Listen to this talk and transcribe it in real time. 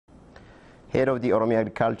Head of the Oromia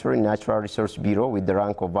Agriculture and Natural Resource Bureau with the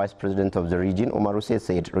rank of Vice President of the region, Omar Hussein,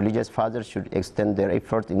 said religious fathers should extend their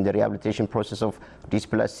effort in the rehabilitation process of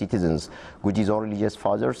displaced citizens. Guji's own religious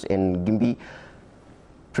fathers and Gimbi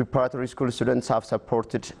preparatory school students have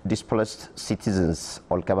supported displaced citizens.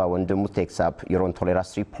 Olkaba Wandemu takes up Yoron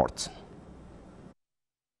Toleras report.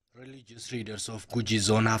 Religious leaders of Guji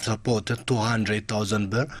zone have supported 200,000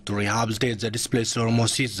 birr to rehabilitate the displaced Oromo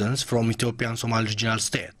citizens from Ethiopian Somali regional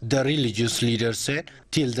state. The religious leaders said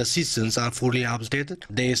till the citizens are fully rehabilitated,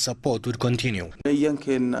 their support will continue.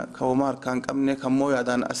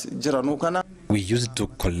 We used to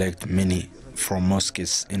collect money from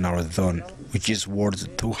mosques in our zone, which is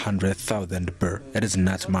worth 200,000 birr. It is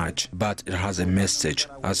not much, but it has a message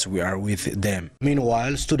as we are with them.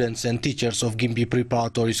 Meanwhile, students and teachers of Gimbi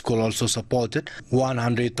Preparatory School also supported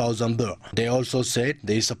 100,000 birr. They also said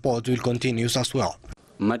their support will continue as well.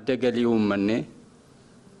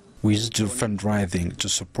 We used to fundraising to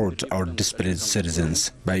support our displaced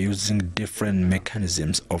citizens by using different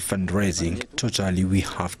mechanisms of fundraising. Totally, we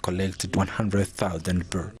have collected 100,000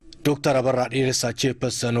 birr. Dr. Abarra Iresa,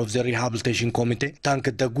 chairperson of the Rehabilitation Committee,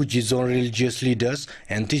 thanked the Guji zone religious leaders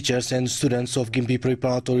and teachers and students of Gimbi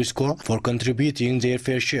Preparatory School for contributing their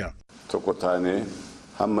fair share.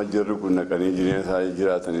 I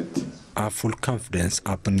have full confidence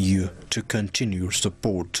upon you to continue your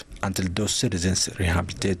support until those citizens are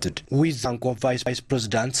rehabilitated. With rank of Vice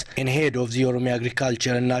President and Head of the Oromia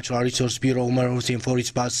Agriculture and Natural Resource Bureau, Omar Hussein, for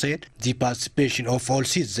his part, said the participation of all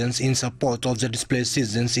citizens in support of the displaced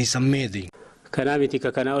citizens is amazing. We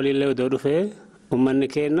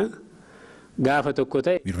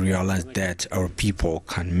realize that our people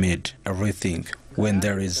can meet everything when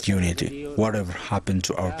there is unity. Whatever happened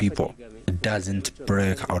to our people, it doesn't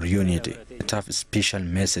break our unity. It has a special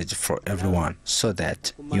message for everyone so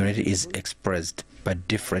that unity is expressed by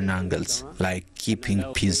different angles, like keeping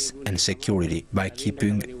peace and security, by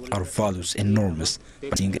keeping our values and norms,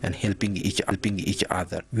 and helping each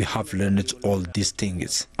other. We have learned all these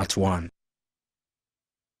things at once.